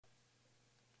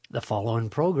The following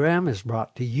program is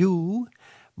brought to you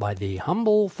by the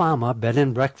Humble Farmer Bed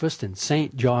and Breakfast in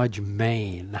St. George,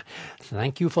 Maine.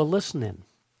 Thank you for listening.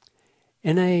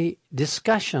 In a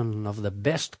discussion of the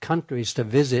best countries to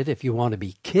visit if you want to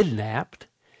be kidnapped,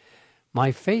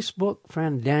 my Facebook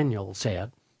friend Daniel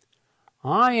said,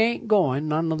 "I ain't going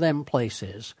none of them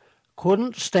places.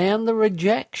 Couldn't stand the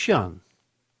rejection."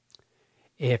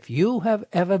 If you have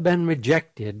ever been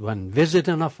rejected when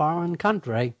visiting a foreign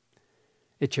country,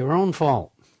 it's your own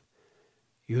fault.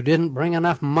 You didn't bring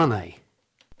enough money.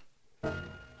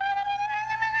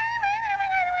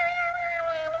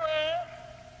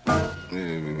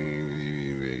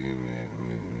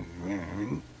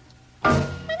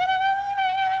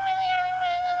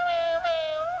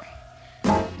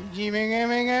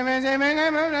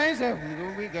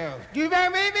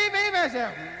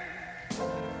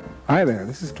 Hi there,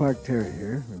 this is Clark Terry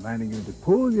here, reminding you to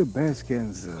pull your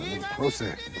bearskins a little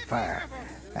closer to the fire.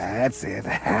 That's it.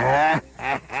 Now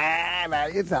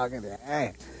you're talking.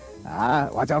 Hey.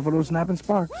 Watch out for those snapping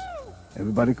sparks.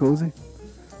 Everybody cozy?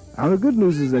 Now the good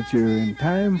news is that you're in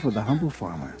time for the Humble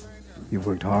Farmer. You've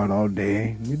worked hard all day,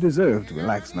 and you deserve to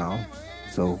relax now.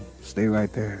 So stay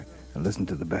right there and listen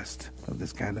to the best of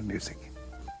this kind of music.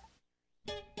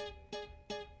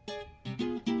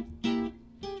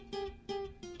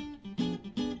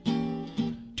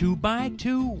 2 by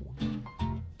 2,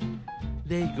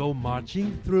 they go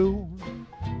marching through,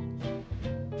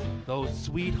 those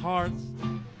sweethearts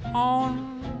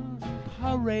on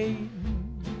parade.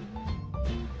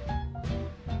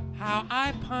 How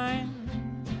I pine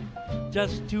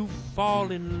just to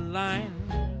fall in line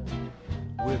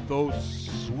with those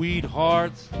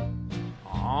sweethearts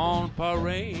on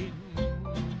parade.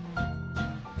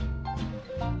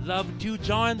 Love to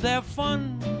join their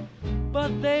fun,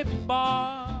 but they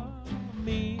bar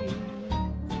me.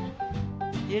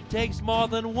 It takes more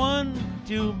than one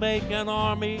to make an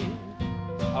army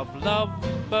of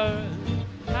lovebirds.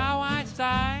 How I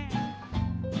sigh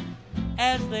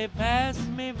as they pass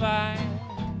me by,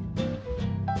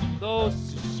 those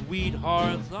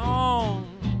sweethearts on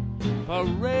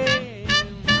parade.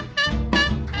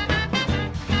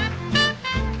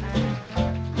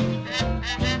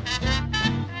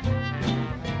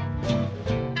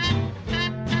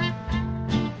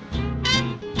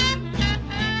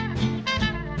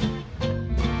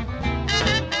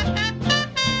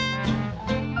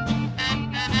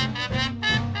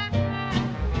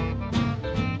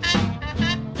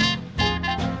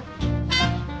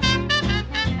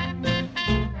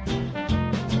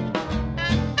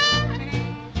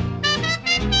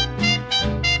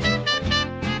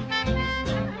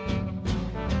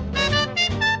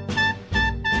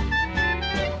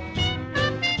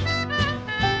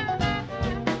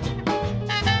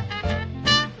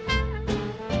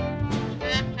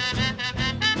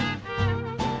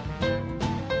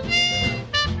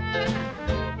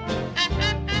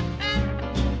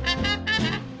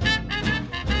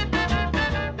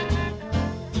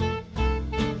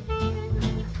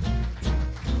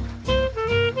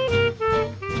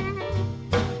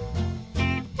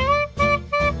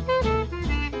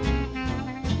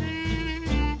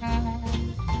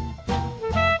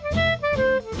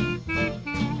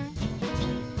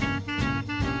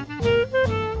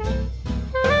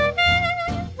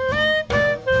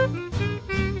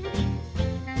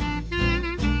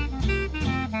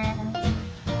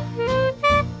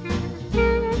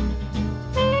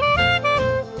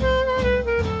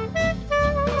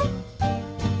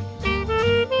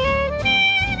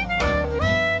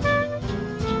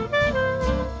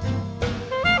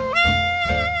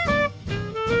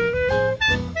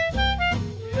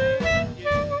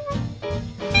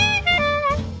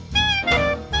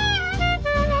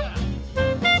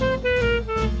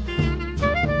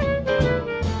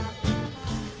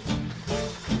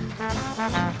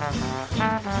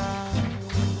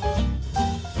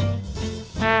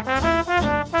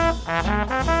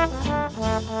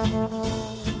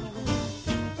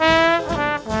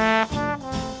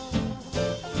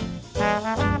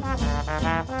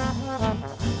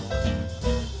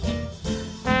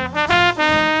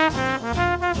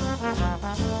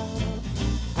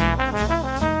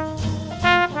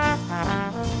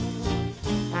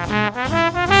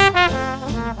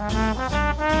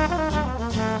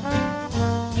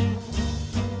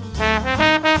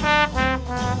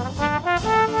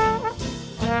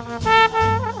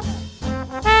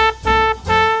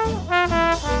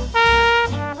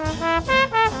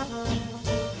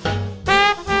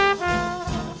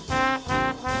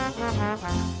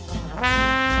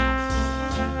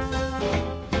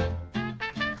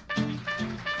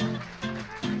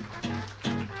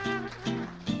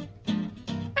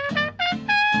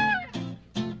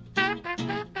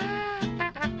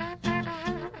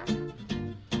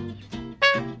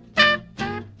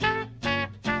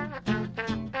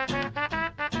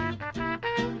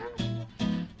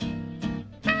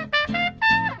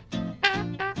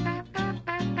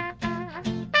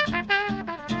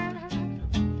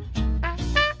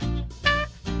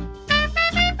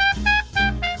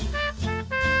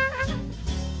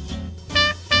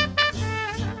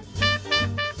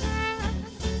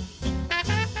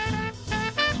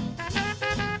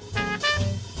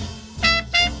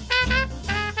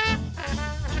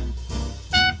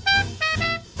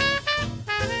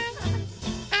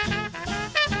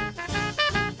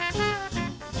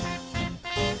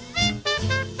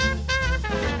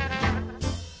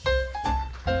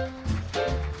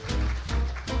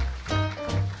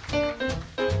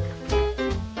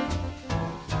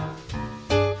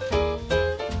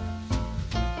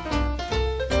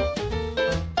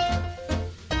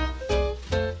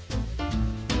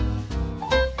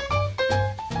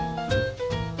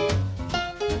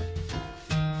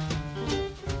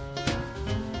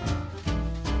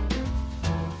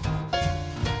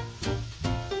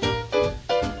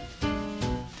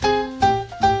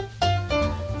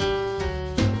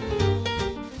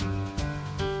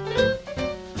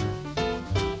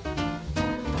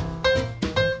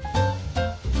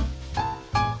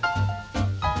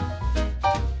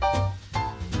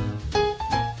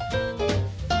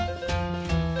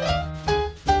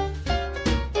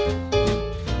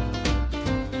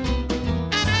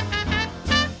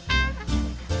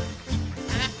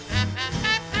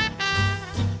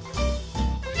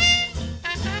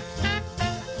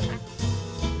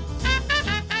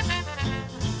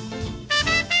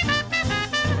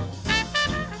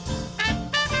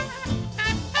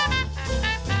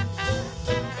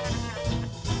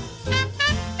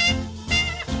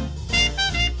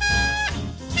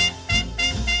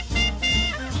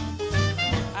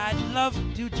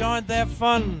 aren't that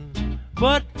fun,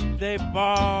 but they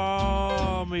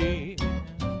bore me.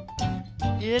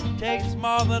 It takes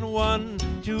more than one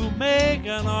to make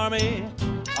an army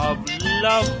of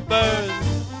lovebirds.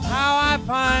 How I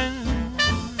pine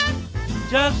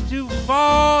just to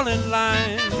fall in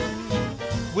line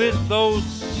with those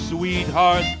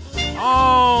sweethearts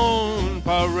on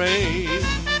parade.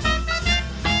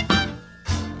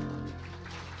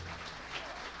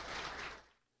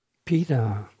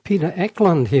 Peter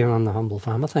Eklund here on The Humble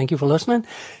Farmer. Thank you for listening.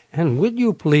 And would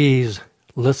you please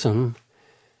listen,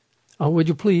 or would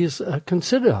you please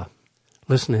consider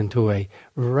listening to a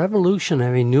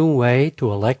revolutionary new way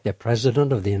to elect the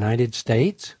President of the United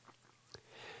States?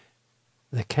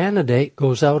 The candidate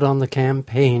goes out on the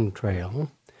campaign trail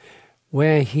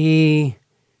where he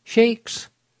shakes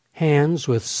hands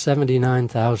with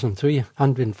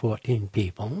 79,314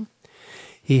 people.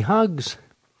 He hugs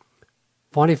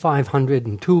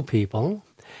 4,502 people,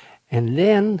 and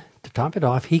then, to top it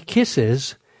off, he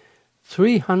kisses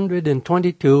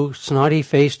 322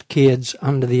 snotty-faced kids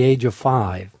under the age of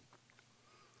 5.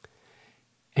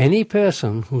 Any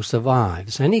person who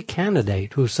survives, any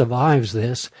candidate who survives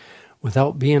this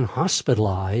without being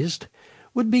hospitalized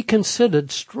would be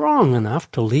considered strong enough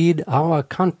to lead our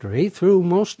country through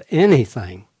most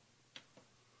anything.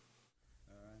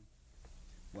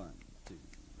 One, two.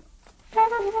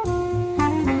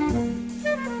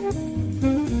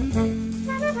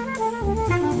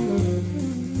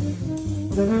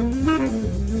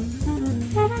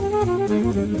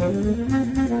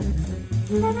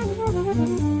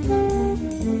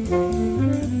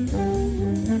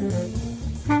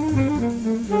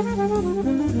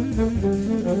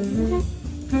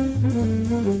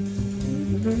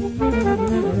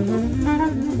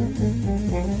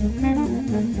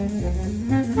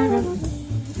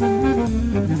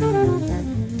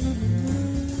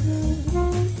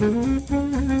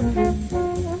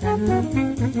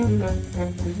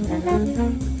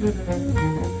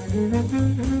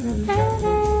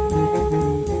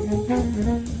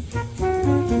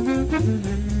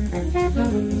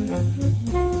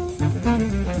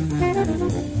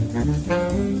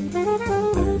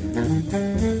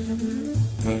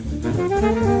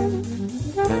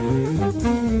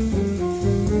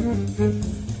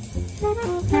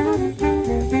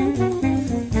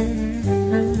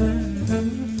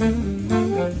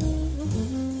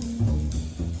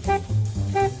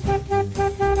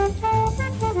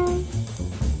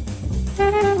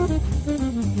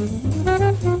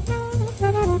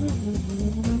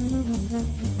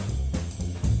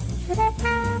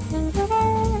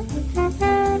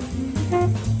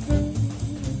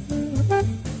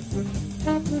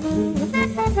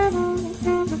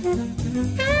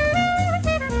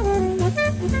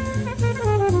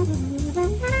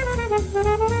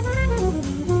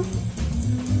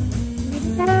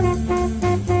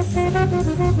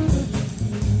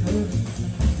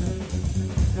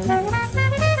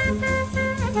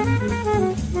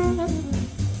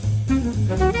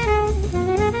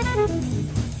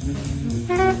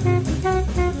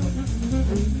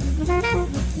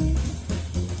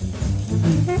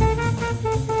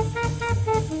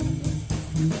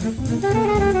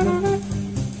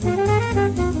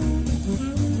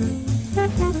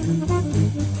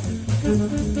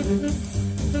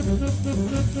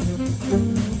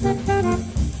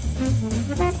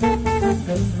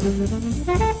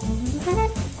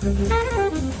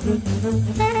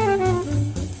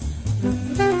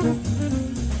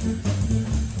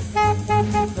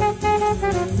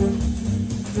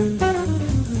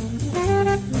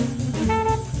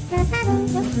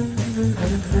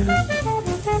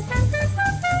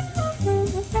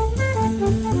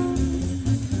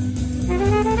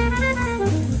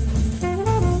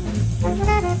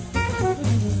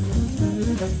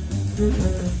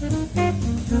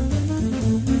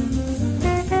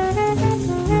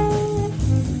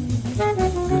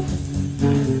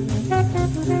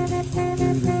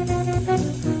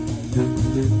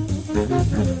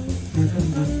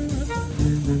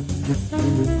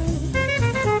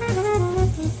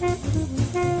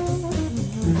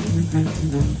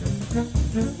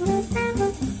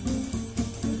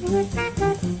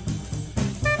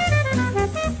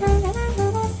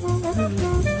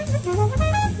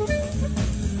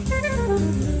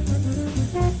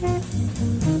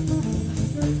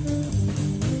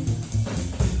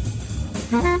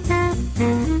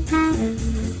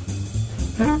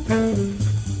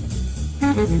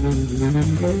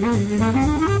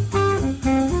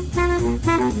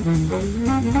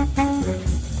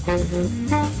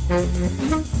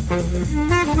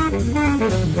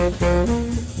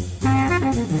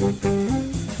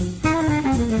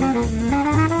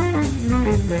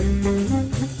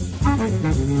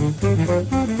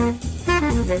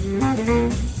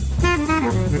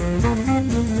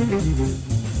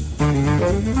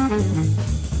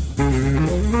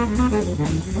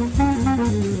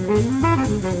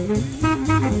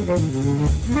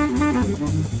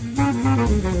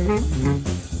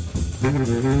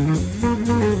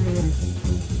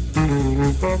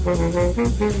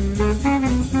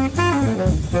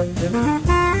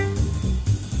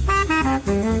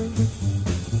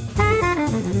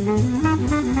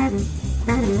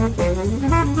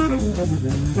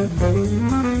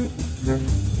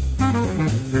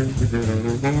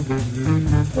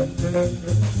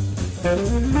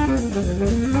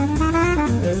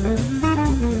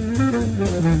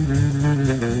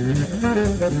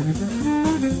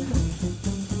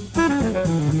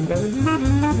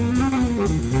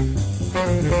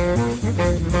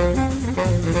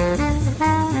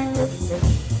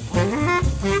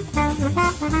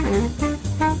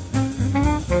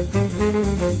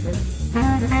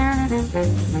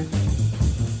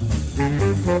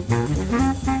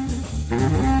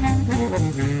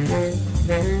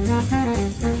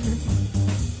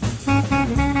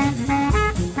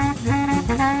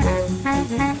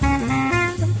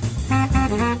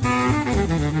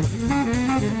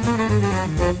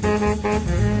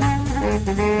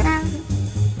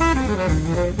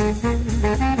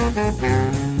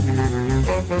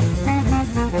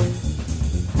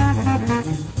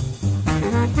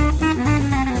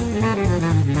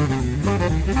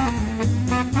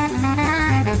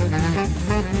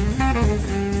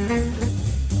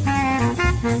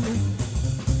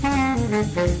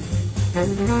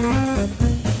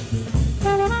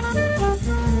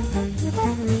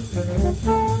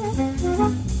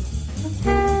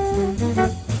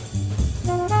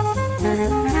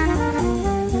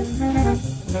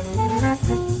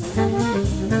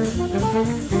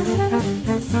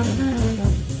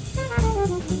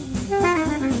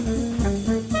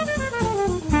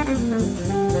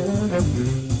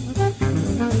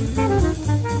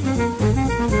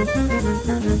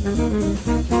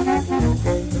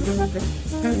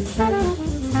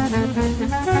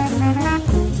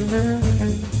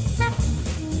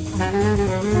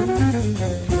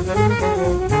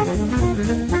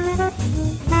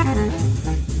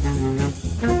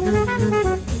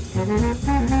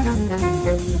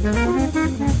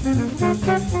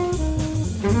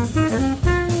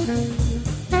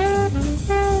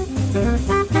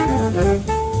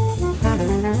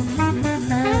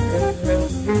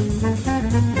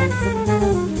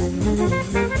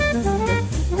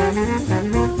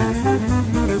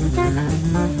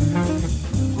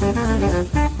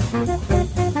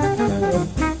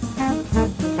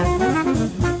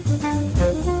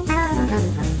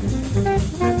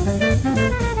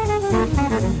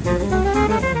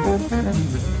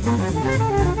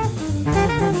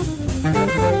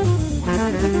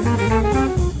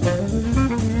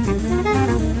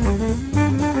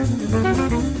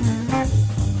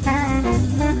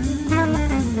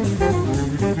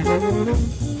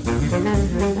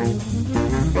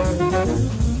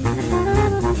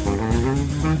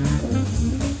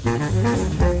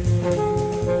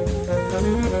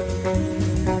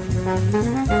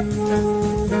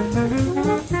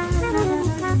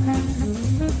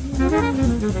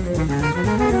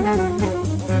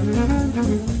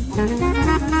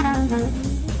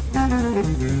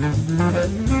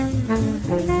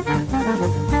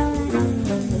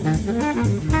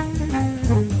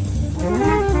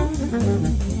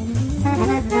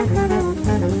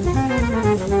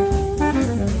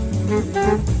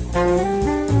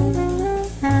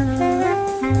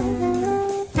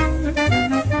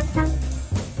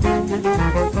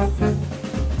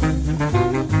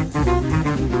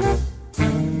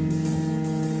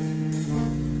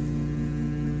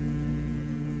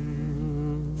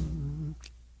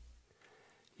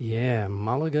 Yeah,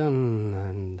 Mulligan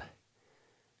and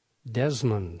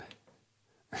Desmond.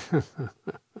 I'm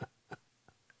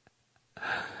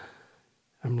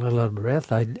a little out of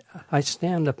breath. I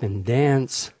stand up and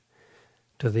dance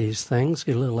to these things,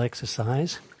 get a little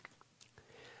exercise.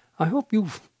 I hope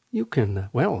you can,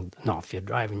 well, not if you're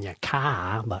driving your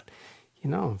car, but,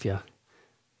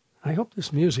 I hope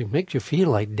this music makes you feel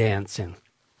like dancing.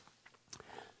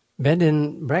 Bed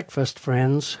and breakfast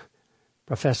friends,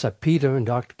 Professor Peter and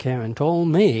Dr. Karen told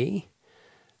me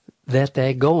that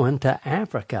they're going to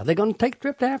Africa. They're going to take a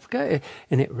trip to Africa,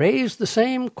 and it raised the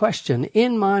same question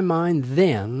in my mind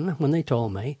then, when they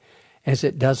told me, as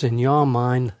it does in your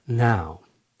mind now.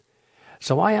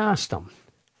 So I asked them,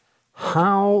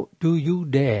 how do you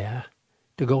dare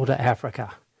to go to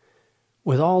Africa?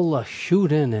 with all the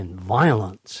shooting and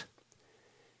violence?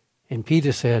 And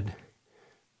Peter said,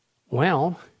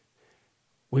 well,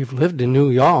 we've lived in New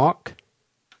York.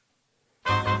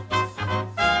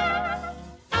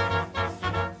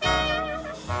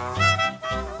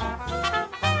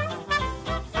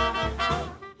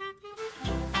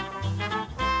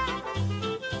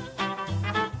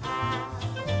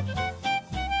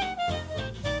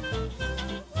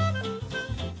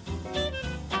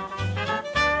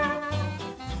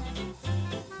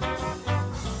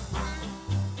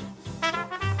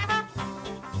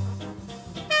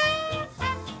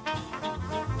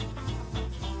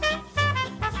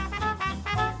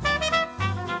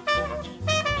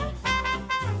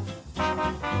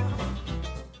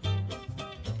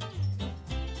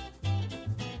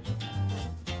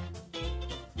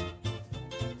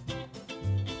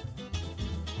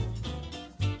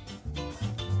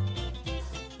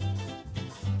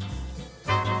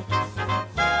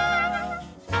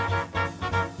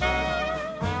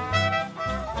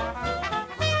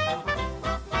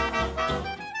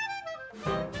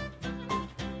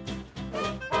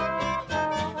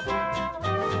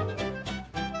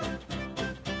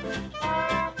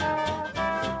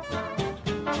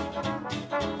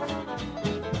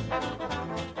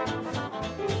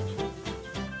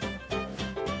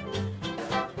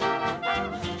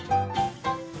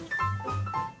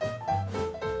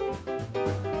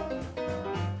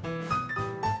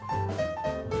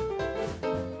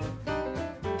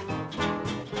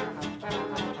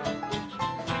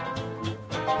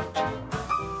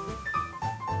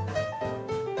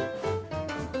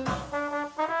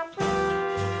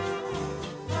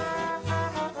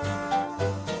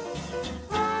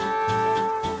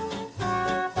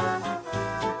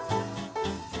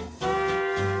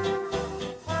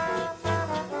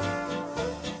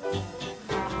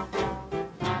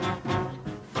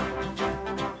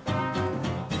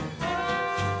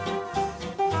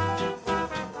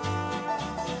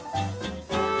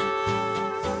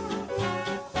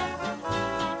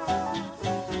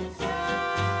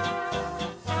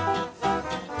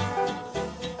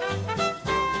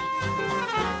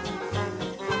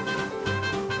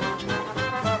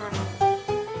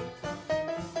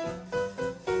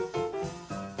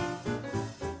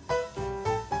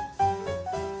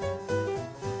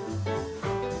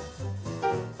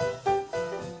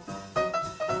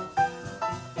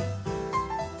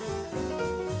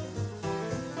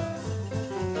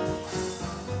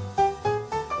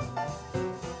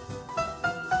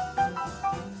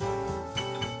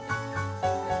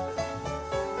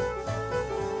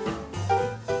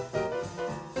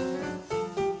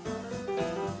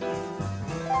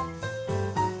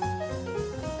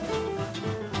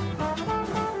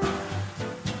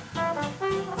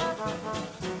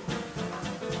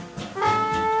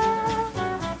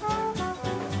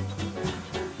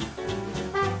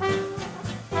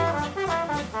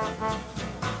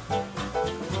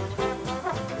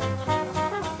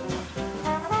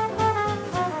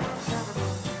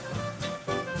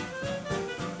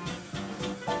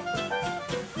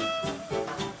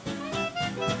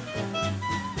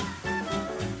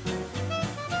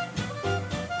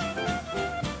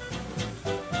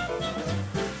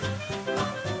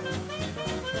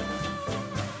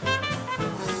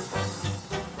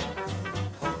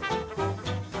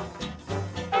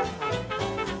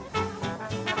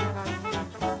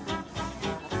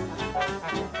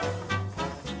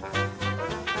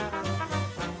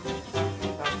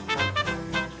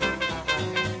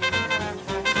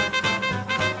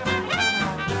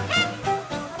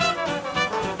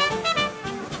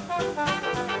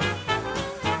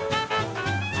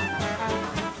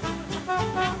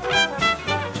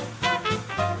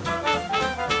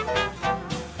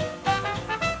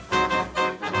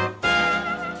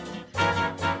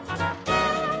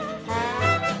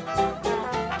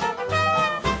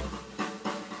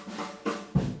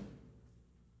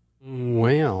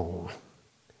 Well,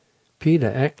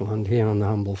 Peter Eklund here on The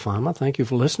Humble Farmer. Thank you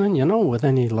for listening. You know, with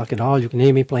any luck at all, you can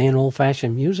hear me playing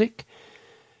old-fashioned music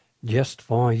just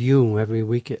for you every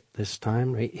week at this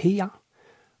time right here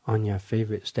on your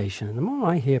favorite station. And the more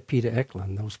I hear Peter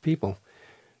Eklund, those people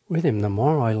with him, the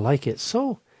more I like it.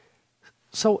 So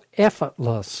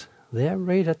effortless. They're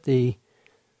right at the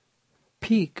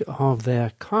peak of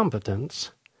their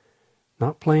competence,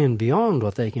 not playing beyond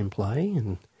what they can play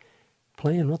and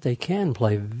playing what they can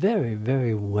play very,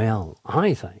 very well,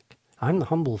 I think. I'm the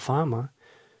Humble Farmer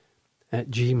at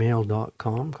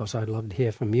gmail.com, because I'd love to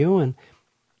hear from you. And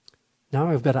now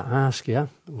I've got to ask you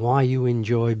why you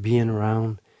enjoy being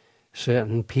around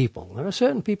certain people. There are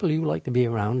certain people you like to be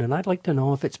around, and I'd like to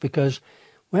know if it's because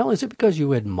Well, is it because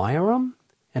you admire them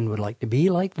and would like to be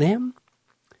like them?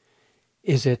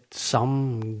 Is it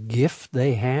some gift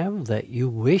they have that you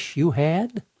wish you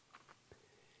had?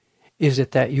 Is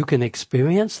it that you can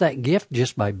experience that gift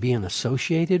just by being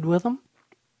associated with them?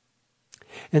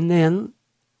 And then,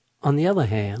 on the other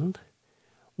hand,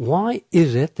 why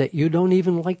is it that you don't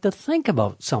even like to think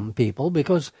about some people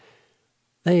because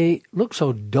they look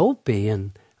so dopey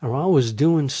and are always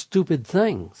doing stupid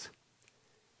things?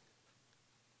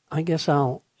 I guess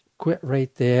I'll quit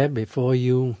right there before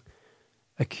you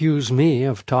accuse me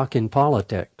of talking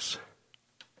politics.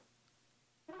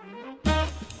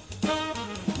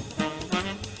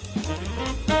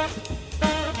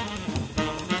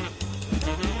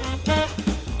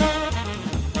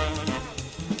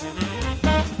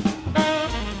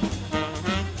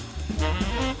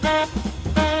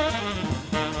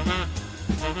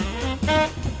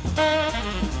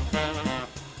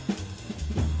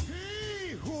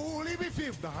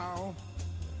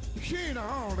 She ain't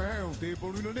all down, they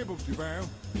pull the nibble to bound.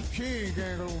 She ain't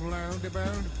gang on loud, they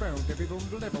bound, they people on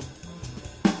the level.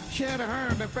 She had a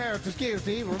hand that felt the skills,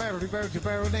 the evil level, the bounce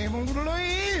about them on the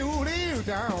lay,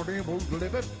 down, they pull the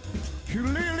level. She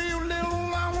little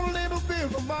long little bit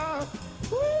of bar.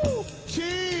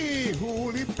 She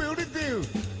holy built it do.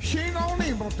 She ain't on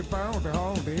him, but the bound, the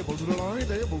hall, they pull the line,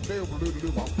 they pull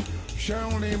the ball. She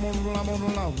only on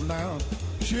the love now.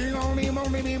 She only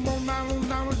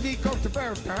now she goes to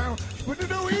bow down. What to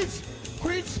do is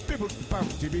quit people to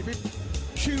bounce to be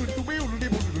shoot the wheel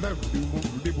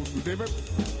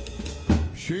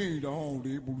she don't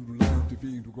able to learn to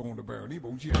be to go on the barrel.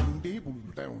 She ain't able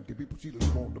to down the people see the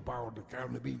on the power the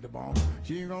count to beat the ball.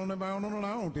 She ain't on the bound on the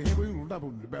lawn, the wheel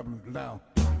double the babble down.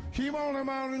 She won't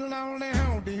about in the lawn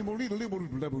down, the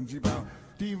little she bound.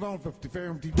 She won't 50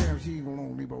 fair, she will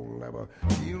only bowl level.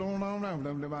 She don't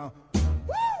know about.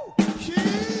 She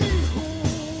who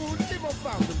live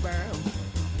about the bound.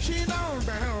 She down,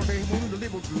 they move the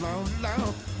little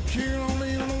loud. She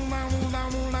only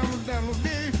down.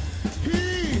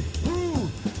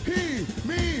 He,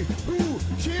 me, who.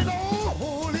 She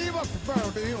don't live up the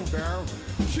bound, down.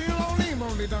 She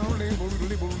only down,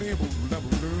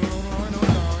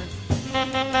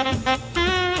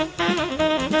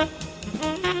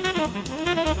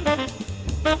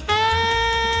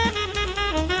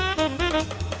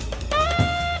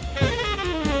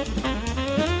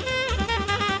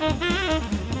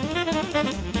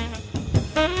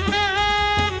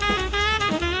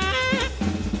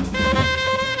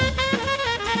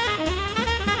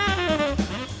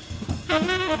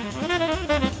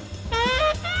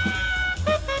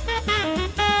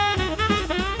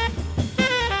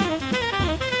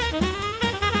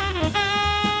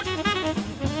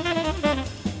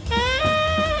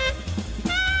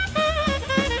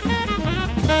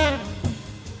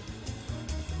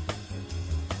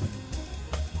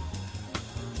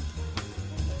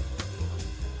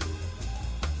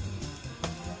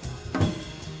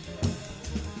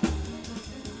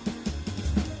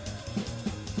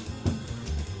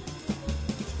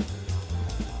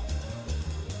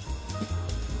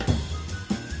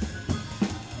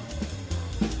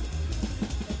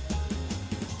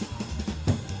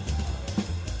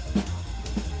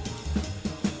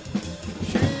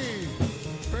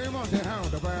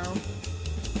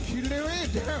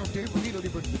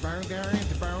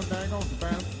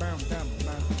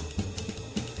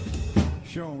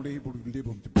 Sean able to live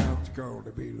on the bounce to go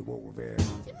to be the war there.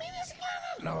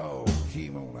 No, she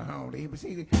won't hold him, but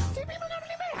see, she people don't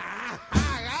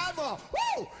live.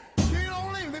 Woo! She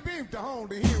don't leave the beam to hold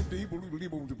the hill, people who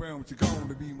live on the bounce to go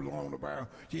to be along the bow.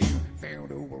 She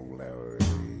found over. Woo!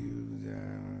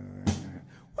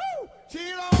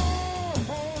 She don't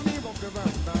hold him on the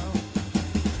bounce down.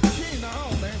 She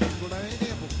know that people ain't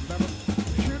able to live.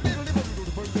 She little live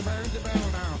on the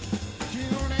bounce now. She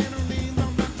don't ain't no name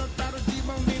on the she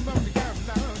won't leave on the cap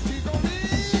now. She don't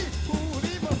leave who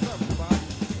leave on the bounce.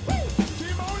 Woo! She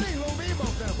won't leave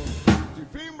on the bounce. She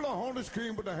film on the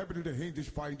screen, but I happen to hate this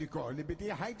find the call. But they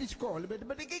hide the score,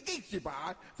 but they get the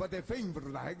bar for the finger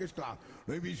the highest class.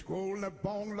 Maybe scroll the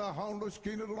bong, the hound, the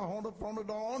skin, the hound from the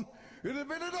dawn. It'll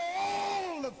be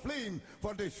all the flame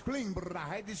for the screen, but I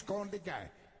hide this call the guy.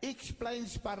 Explain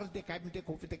spar de kan de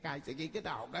koffie de kai se gege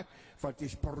dauge for de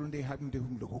sporn de haben de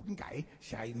hunde hocken kai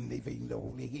sein de vein de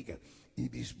hoge gege I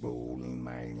bis bol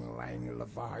mein lang la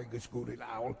vaige skole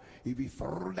laul I bi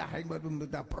for de hang wat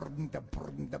de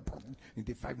porden in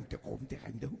de fem de kom de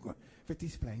hang de hoge for de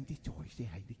splein de toys de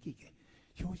heide gege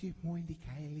jo se moin de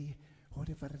kaili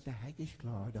oder for de hage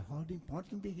klar de holding pot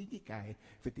de gege kai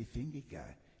for de finger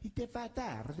Ite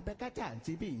fatare di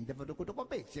beccatanzi binde for the good of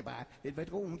pezzi by it vet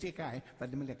going to kai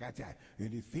but the military.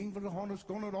 Anything for the harness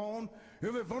going on,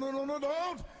 if it fun on the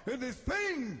dog, it is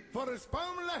thing for the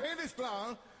spam la hand is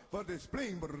klar, for the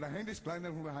spring but the hand is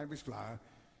kleiner who the hand is klar.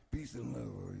 Peace and love.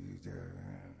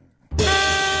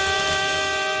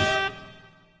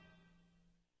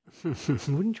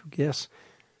 Wouldn't you guess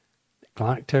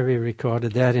Clark Terry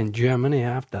recorded that in Germany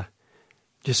after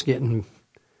just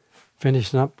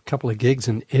finishing up a couple of gigs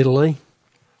in Italy?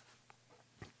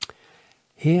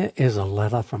 Here is a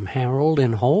letter from Harold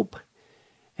in Hope.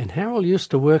 And Harold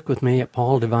used to work with me at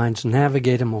Paul Devine's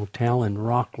Navigator Motel in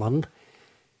Rockland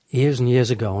years and years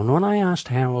ago. And when I asked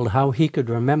Harold how he could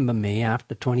remember me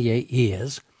after 28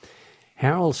 years,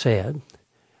 Harold said,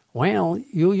 "Well,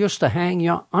 you used to hang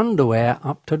your underwear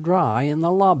up to dry in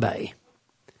the lobby."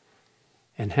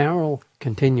 And Harold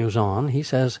continues on. He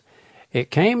says, "It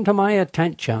came to my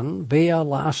attention via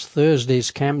last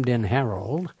Thursday's Camden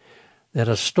Herald that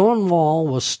a stone wall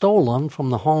was stolen from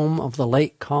the home of the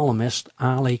late columnist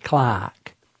Arlie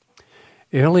Clark.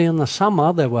 Early in the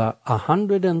summer, there were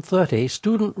 130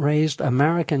 student-raised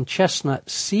American chestnut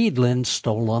seedlings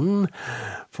stolen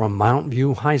from Mount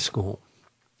View High School."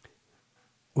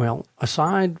 Well,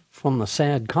 aside from the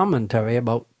sad commentary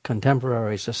about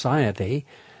contemporary society,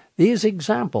 these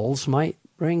examples might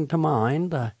bring to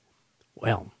mind,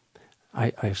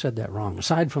 I said that wrong.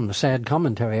 Aside from the sad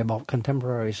commentary about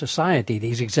contemporary society,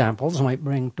 these examples might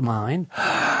bring to mind,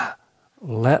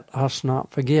 let us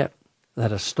not forget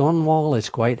that a stone wall is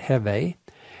quite heavy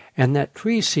and that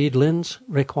tree seedlings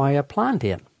require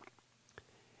planting.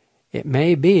 It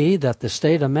may be that the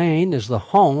state of Maine is the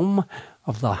home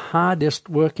of the hardest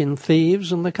working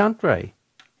thieves in the country.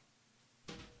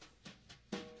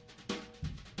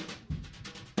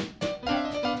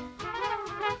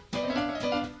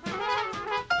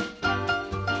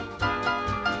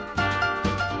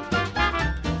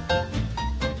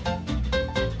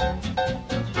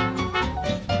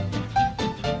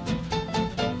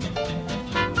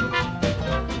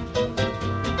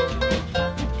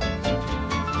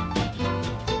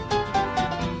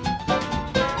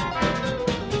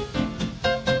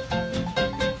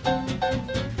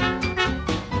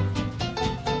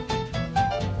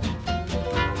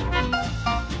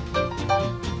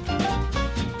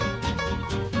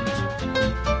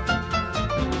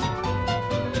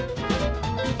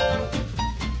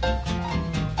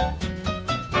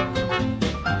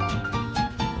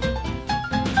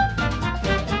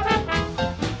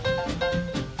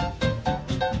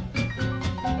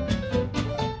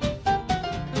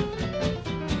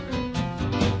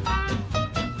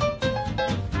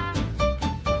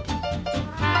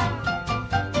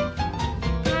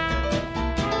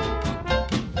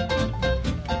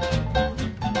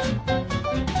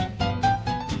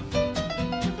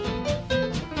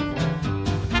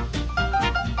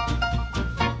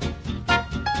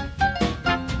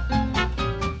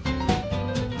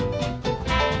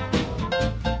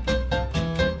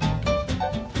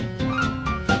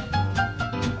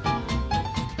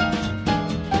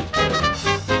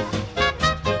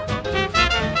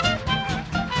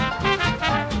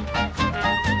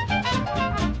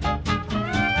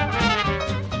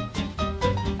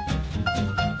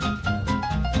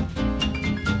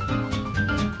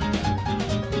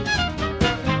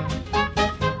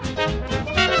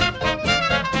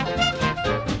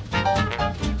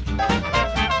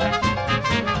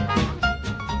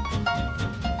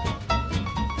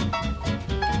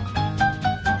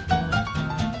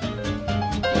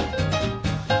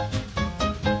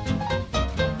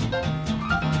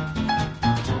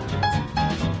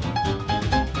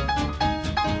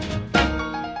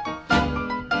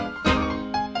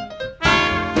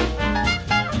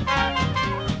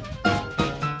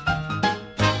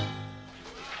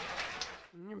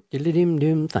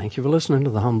 Thank you for listening to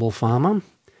The Humble Farmer.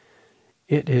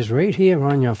 It is right here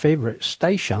on your favorite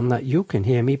station that you can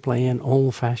hear me playing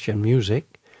old-fashioned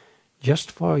music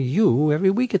just for you every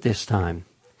week at this time.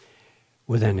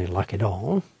 With any luck at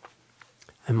all,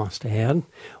 I must add.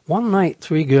 One night,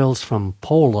 3 girls from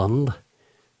Poland,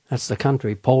 that's the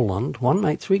country Poland, one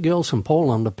night 3 girls from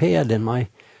Poland appeared in my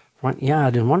front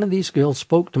yard, and one of these girls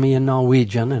spoke to me in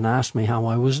Norwegian and asked me how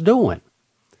I was doing.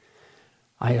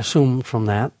 I assumed from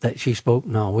that she spoke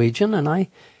Norwegian, and I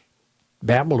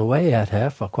babbled away at her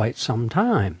for quite some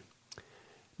time.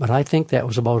 But I think that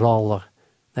was about all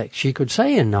that she could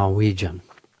say in Norwegian.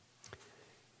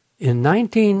 In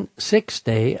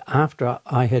 1960, after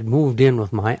I had moved in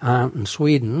with my aunt in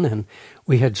Sweden, and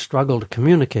we had struggled to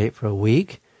communicate for a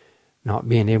week, not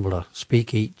being able to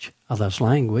speak each other's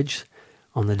language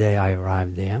on the day I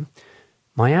arrived there,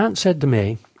 my aunt said to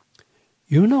me,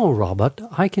 "You know, Robert,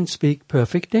 I can speak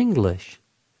perfect English."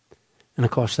 And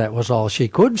of course that was all she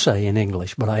could say in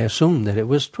English, but I assumed that it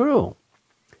was true.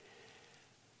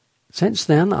 Since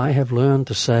then, I have learned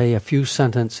to say a few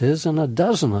sentences in a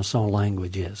dozen or so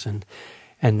languages,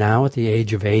 and now at the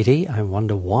age of 80, I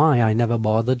wonder why I never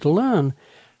bothered to learn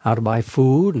how to buy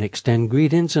food and extend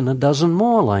greetings in a dozen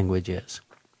more languages.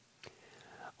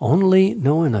 Only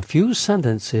knowing a few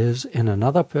sentences in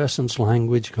another person's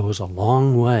language goes a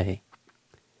long way.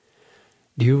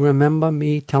 Do you remember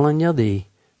me telling you the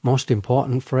most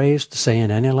important phrase to say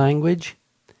in any language?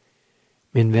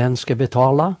 Min vän ska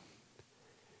betala.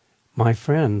 My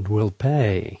friend will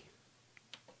pay.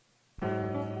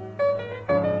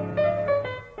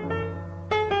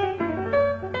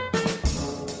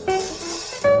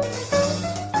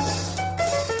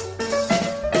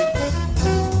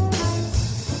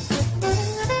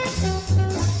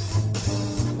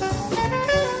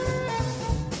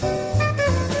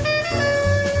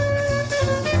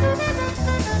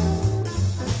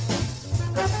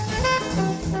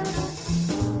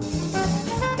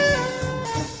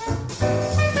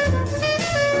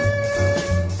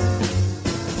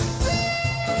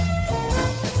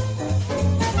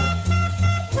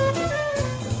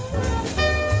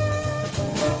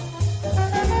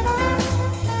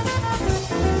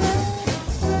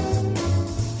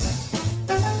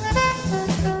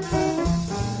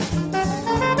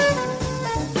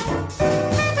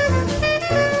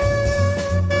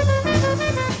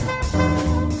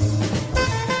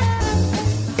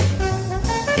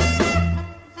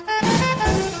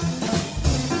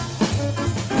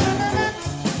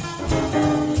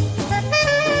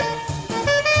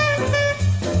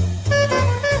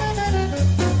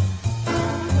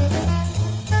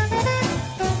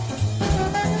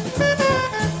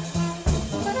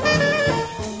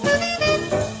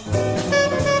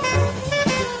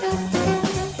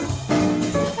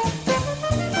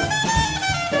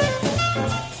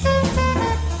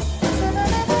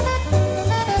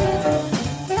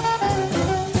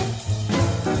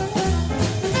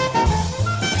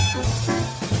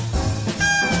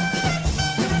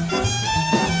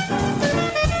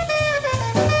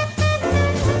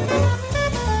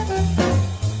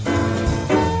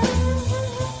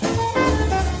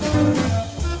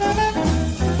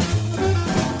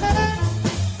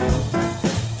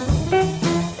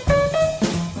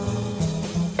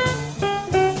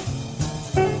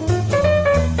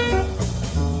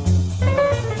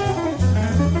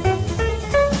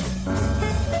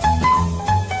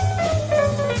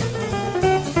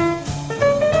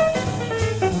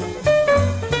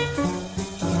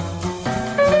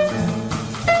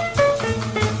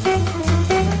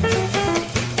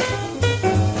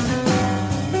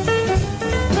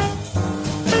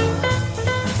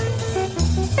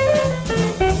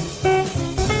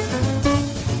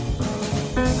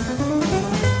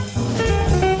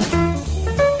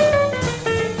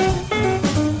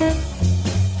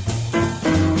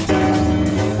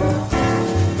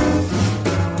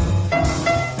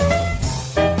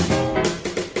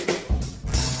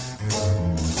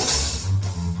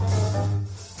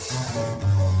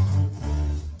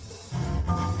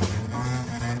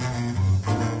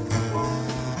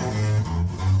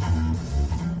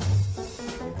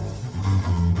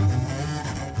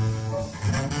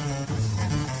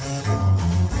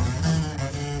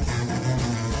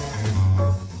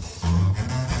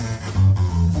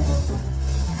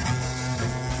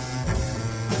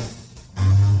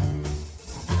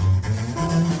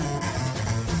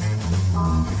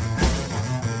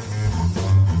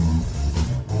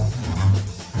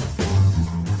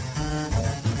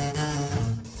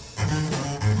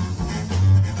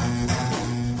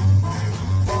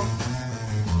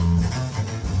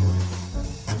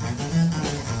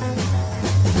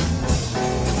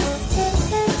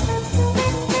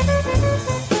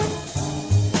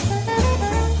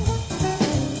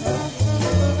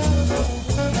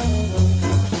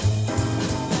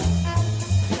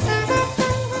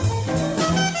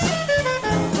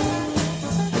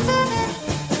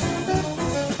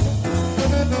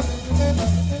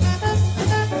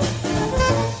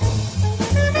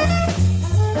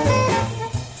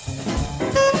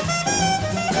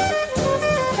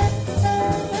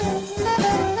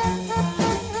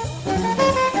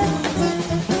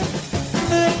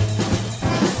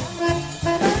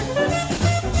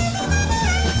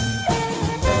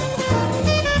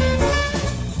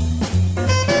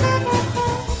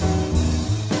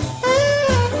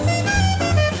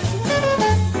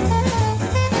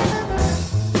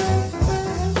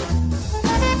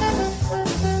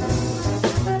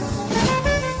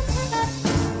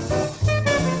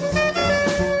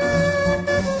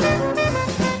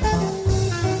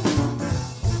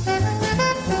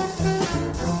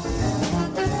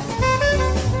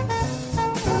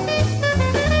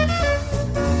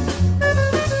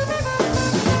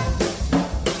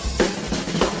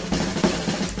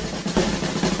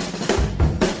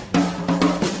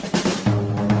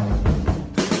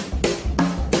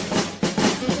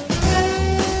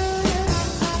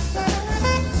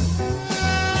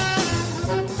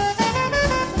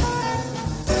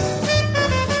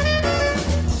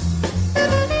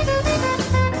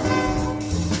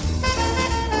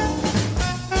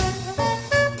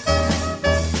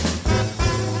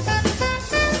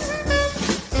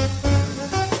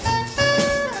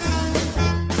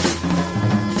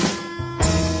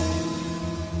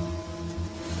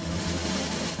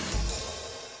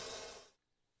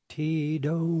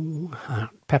 potato,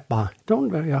 hot pepper. Don't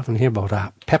very often hear about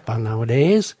hot pepper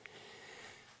nowadays.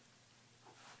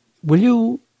 Will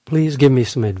you please give me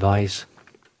some advice?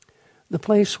 The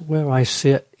place where I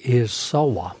sit is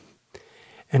sore.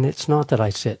 And it's not that I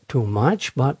sit too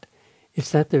much, but it's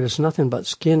that there is nothing but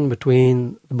skin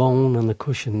between the bone and the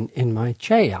cushion in my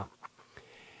chair.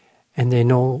 And they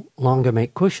no longer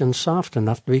make cushions soft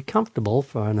enough to be comfortable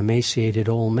for an emaciated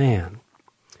old man.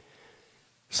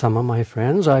 Some of my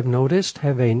friends, I've noticed,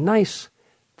 have a nice,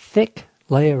 thick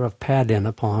layer of padding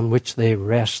upon which they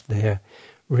rest their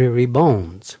weary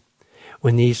bones.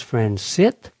 When these friends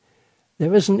sit,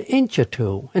 there is an inch or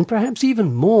two, and perhaps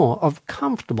even more, of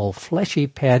comfortable, fleshy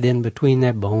padding between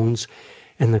their bones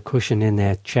and the cushion in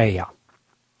their chair.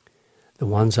 The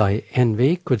ones I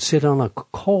envy could sit on a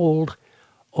cold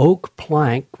oak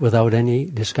plank without any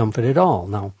discomfort at all.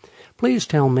 Now, please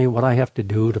tell me what I have to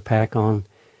do to pack on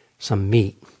some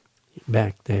meat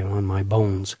back there on my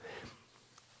bones.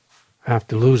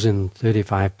 After losing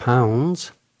 35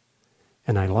 pounds,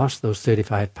 and I lost those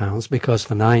 35 pounds because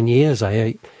for 9 years I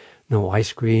ate no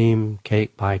ice cream,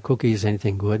 cake, pie, cookies,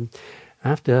 anything good.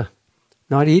 After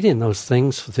not eating those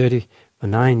things for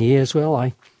 9 years, well,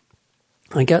 I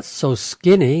got so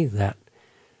skinny that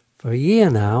for a year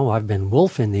now I've been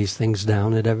wolfing these things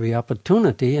down at every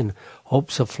opportunity in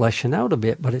hopes of fleshing out a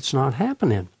bit, but it's not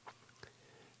happening.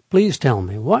 Please tell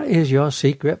me, what is your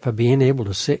secret for being able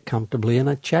to sit comfortably in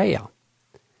a chair?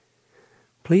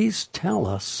 Please tell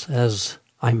us, as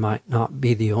I might not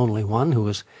be the only one who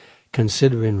is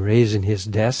considering raising his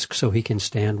desk so he can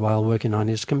stand while working on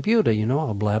his computer. You know,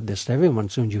 I'll blab this to everyone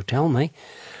as soon as you tell me.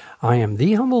 I am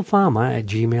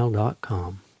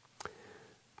thehumblefarmer@gmail.com.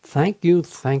 Thank you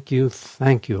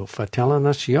for telling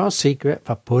us your secret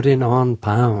for putting on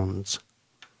pounds.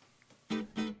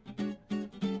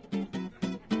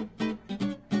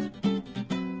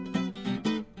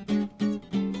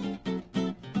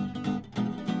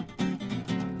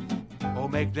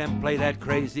 Make them play that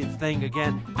crazy thing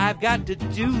again. I've got to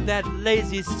do that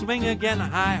lazy swing again.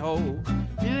 Hi-ho,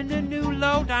 doing the new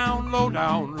low down, low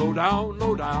down, low down,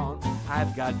 low down.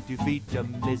 I've got 2 feet to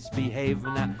misbehave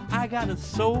now. I got a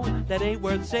soul that ain't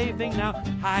worth saving now.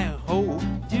 Hi-ho,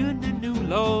 doing the new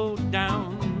low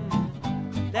down.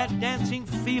 That dancing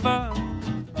fever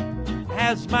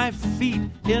has my feet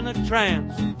in a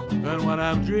trance. And when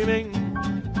I'm dreaming,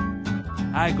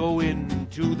 I go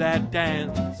into that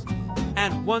dance.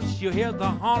 And once you hear the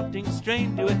haunting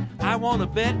strain to it, I want to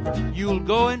bet you'll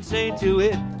go insane to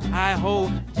it. Hi-ho,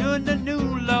 doing the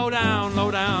new low down, low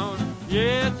down.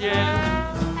 Yes, yes.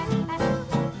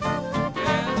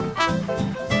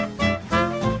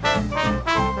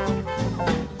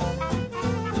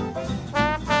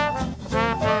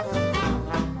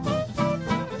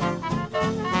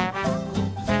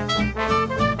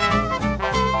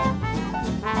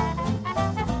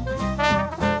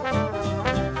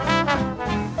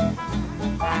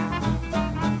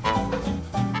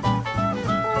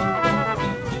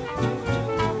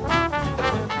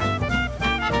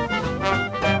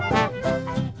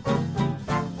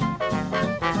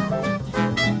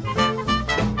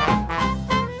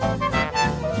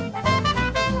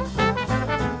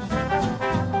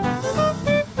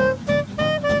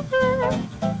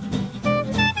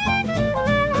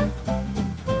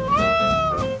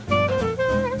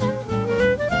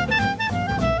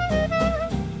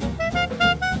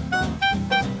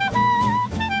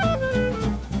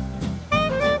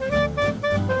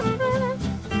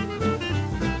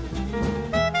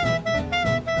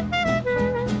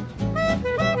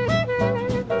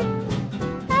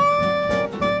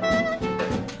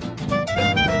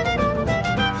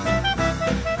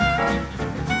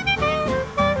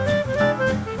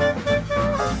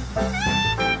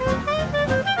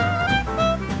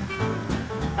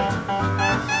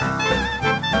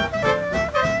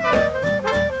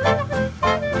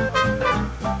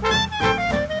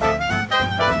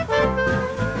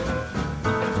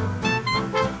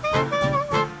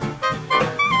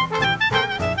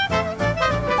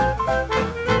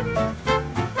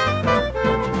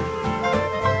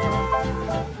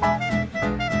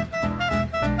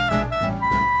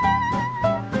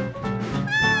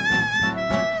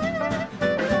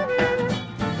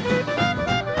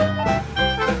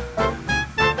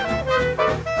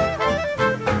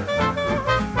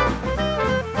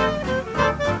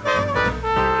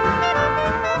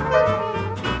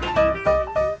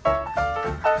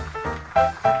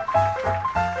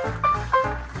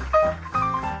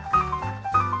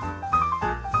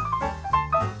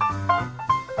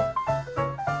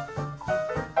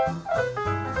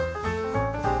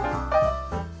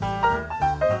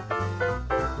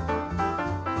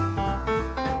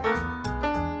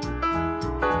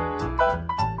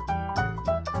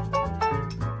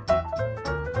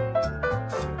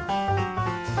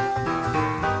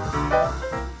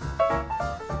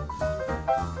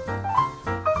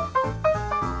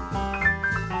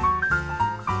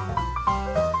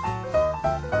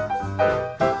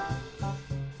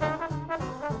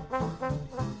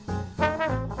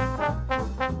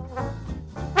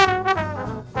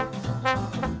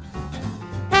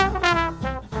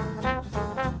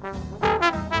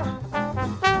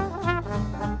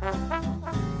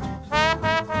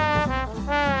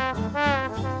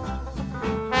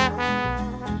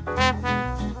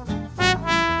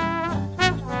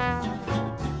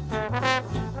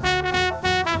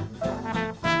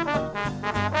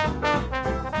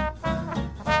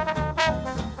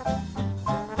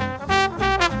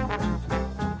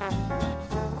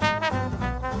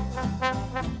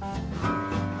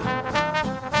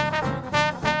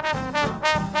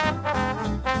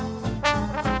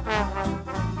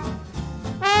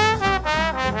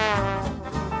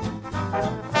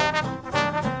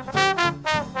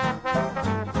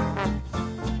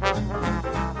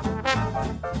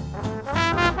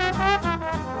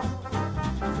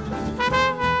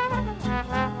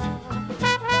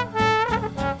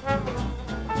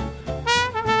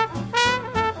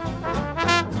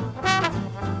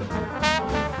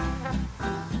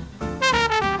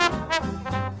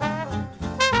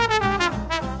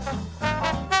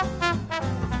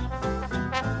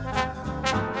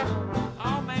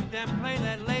 play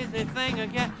that lazy thing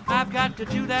again. I've got to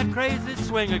do that crazy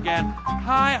swing again.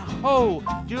 Hi-ho,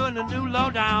 doing the new low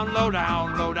down, low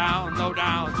down, low down, low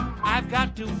down. I've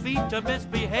got 2 feet to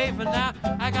misbehaving now.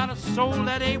 I got a soul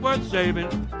that ain't worth saving.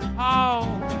 Oh,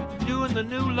 doing the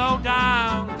new low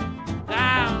down,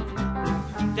 down.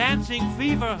 Dancing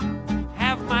fever,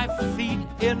 have my feet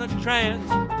in a trance.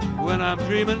 When I'm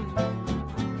dreaming,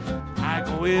 I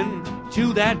go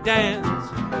into that dance.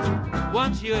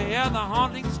 Once you hear the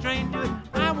haunting strain to it,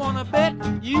 I wanna bet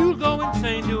you'll go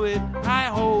insane to it.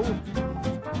 Hi-ho,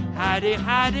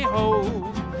 hidey-hidey-ho,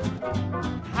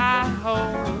 hi-ho,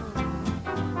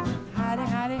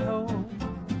 hidey-hidey-ho,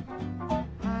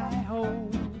 hi-ho,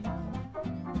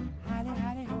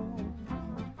 hidey-hidey-ho,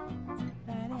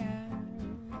 hidey-hi,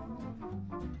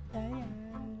 hidey-hi.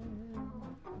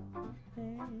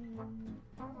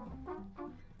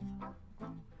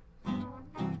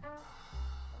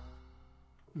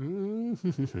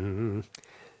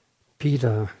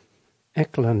 Peter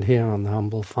Eklund here on The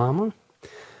Humble Farmer.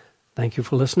 Thank you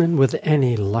for listening. With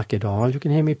any luck at all, you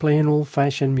can hear me playing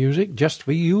old-fashioned music just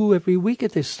for you every week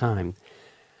at this time.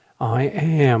 I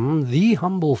am The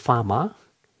Humble Farmer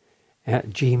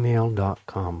at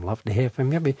gmail.com. Love to hear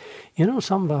from you. You know,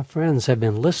 some of our friends have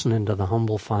been listening to The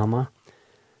Humble Farmer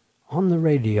on the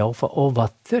radio for over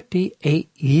 38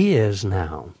 years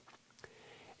now.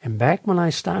 And back when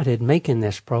I started making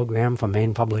this program for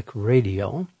Maine Public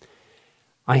Radio,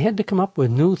 I had to come up with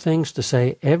new things to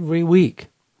say every week.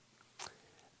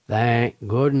 Thank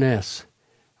goodness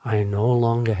I no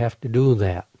longer have to do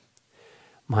that.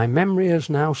 My memory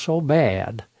is now so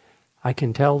bad, I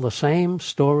can tell the same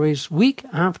stories week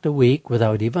after week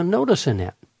without even noticing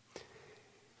it.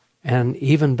 And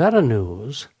even better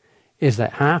news is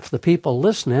that half the people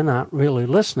listening aren't really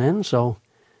listening, so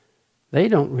they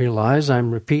don't realize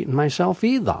I'm repeating myself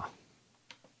either.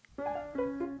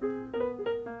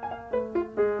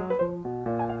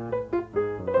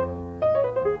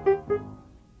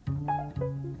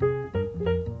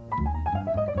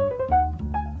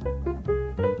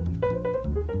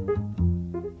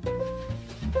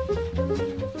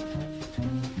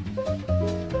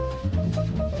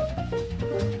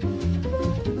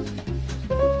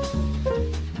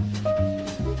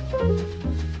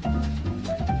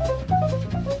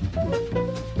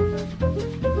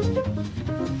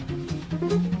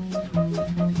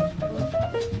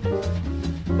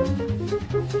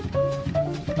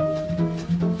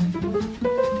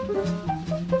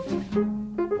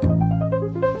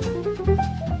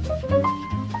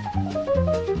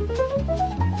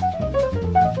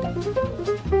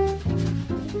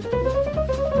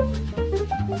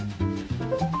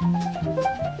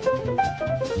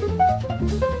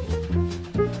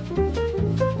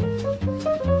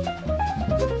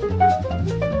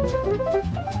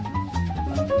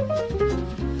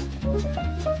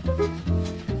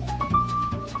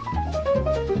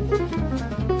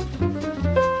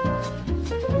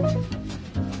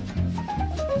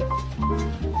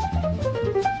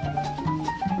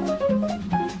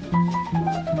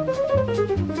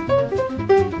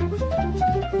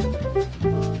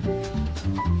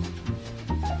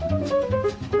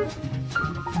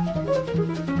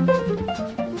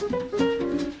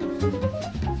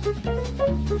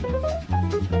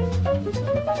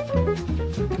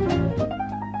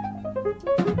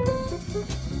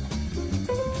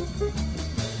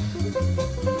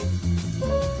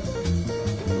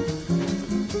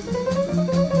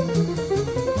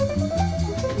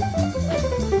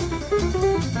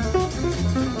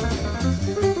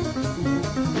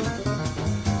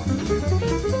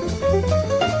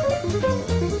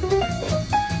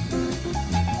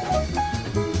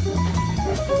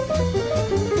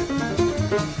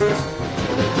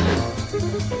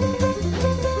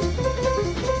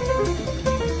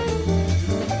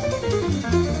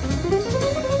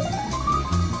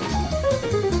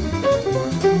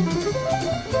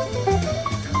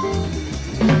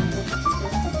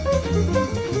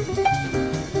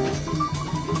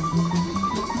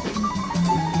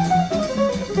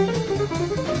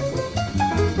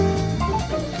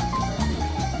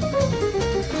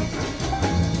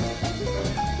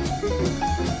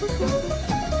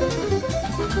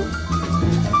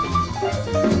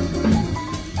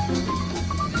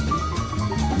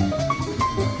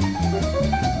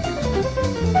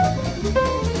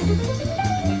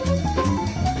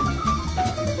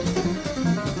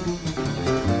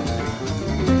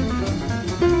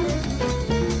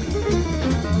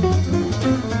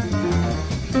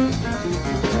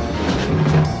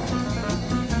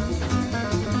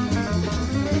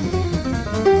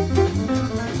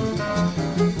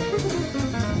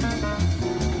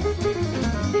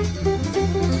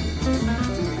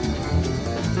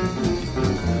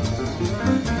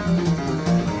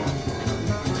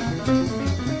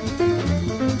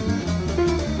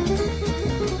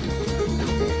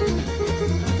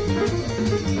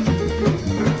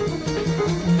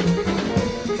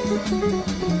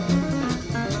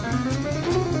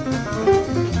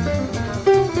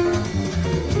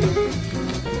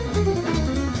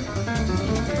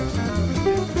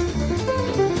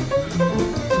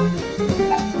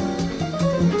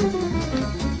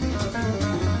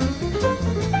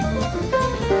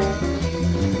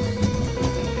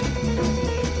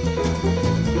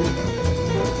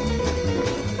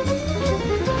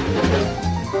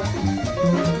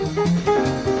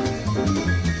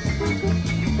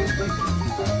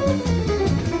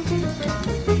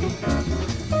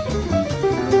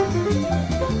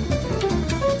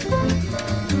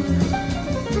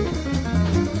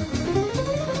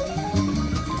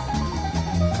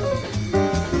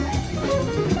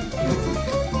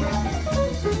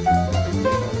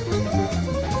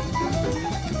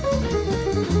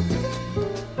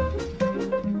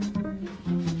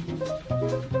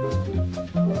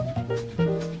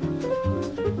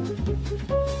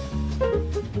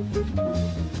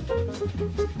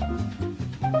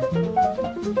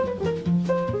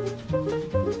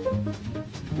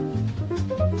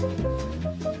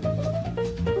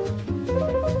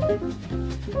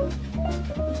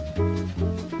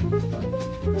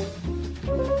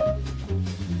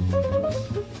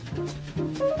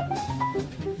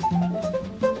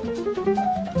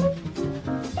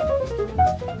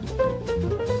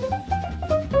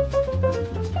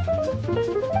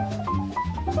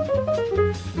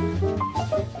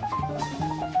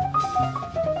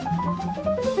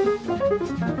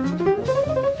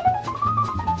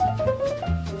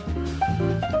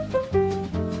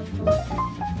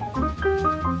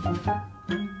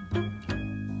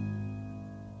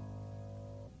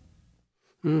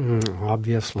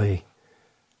 Obviously,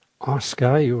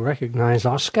 Oscar, you recognize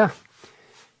Oscar.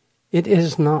 It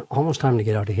is not almost time to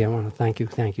get out of here. I want to thank you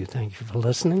for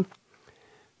listening.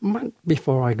 But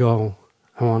before I go,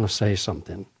 I want to say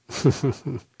something.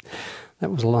 That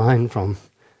was a line from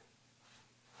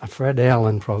a Fred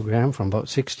Allen program from about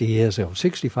 65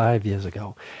 years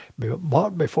ago. But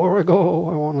before I go,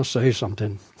 I want to say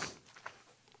something.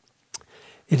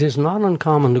 It is not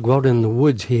uncommon to go out in the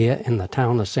woods here in the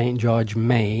town of St. George,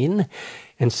 Maine,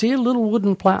 and see a little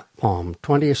wooden platform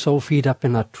 20 or so feet up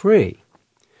in a tree.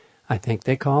 I think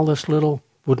they call this little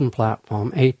wooden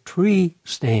platform a tree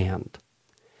stand.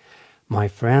 My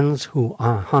friends who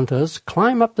are hunters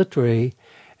climb up the tree,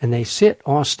 and they sit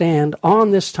or stand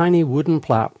on this tiny wooden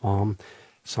platform,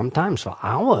 sometimes for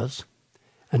hours,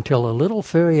 until a little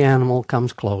furry animal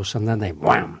comes close, and then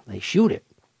they shoot it.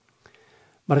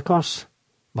 But of course,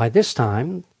 by this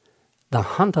time, the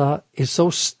hunter is so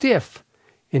stiff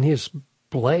in his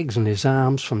legs and his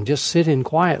arms from just sitting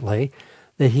quietly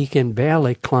that he can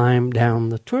barely climb down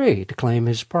the tree to claim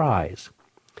his prize.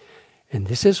 And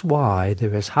this is why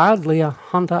there is hardly a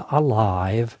hunter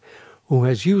alive who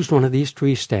has used one of these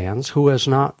tree stands who has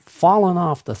not fallen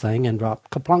off the thing and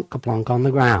dropped kaplunk on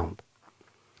the ground.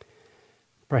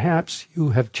 Perhaps you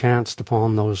have chanced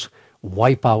upon those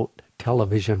wipeout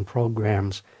television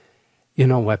programs,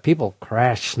 where people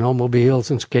crash snowmobiles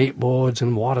and skateboards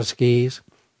and water skis.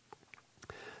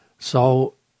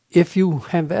 So if you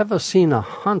have ever seen a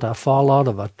hunter fall out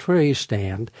of a tree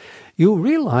stand, you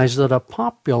realize that a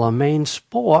popular Maine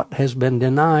sport has been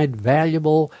denied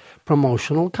valuable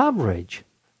promotional coverage.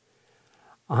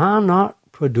 Are not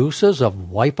producers of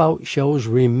wipeout shows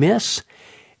remiss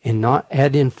in not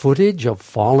adding footage of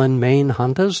fallen Maine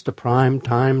hunters to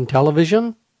prime-time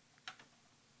television?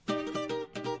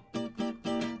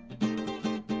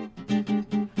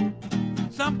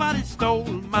 Somebody stole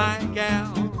my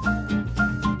gal.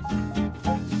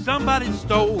 Somebody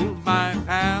stole my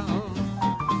pal.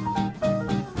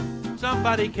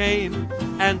 Somebody came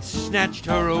and snatched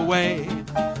her away.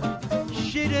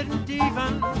 She didn't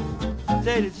even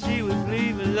say that she was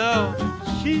leaving love.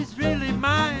 She's really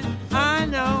mine, I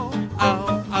know.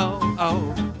 Oh, oh,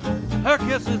 oh. Her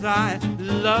kisses I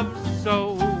love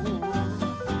so.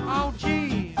 Oh,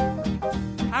 gee,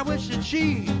 I wish that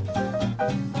she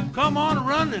come on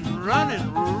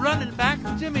running back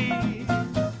to me.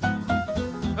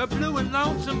 Her blue and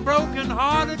lonesome,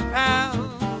 broken-hearted pal.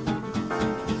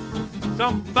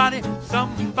 Somebody stole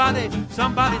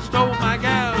my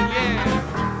gal, yeah.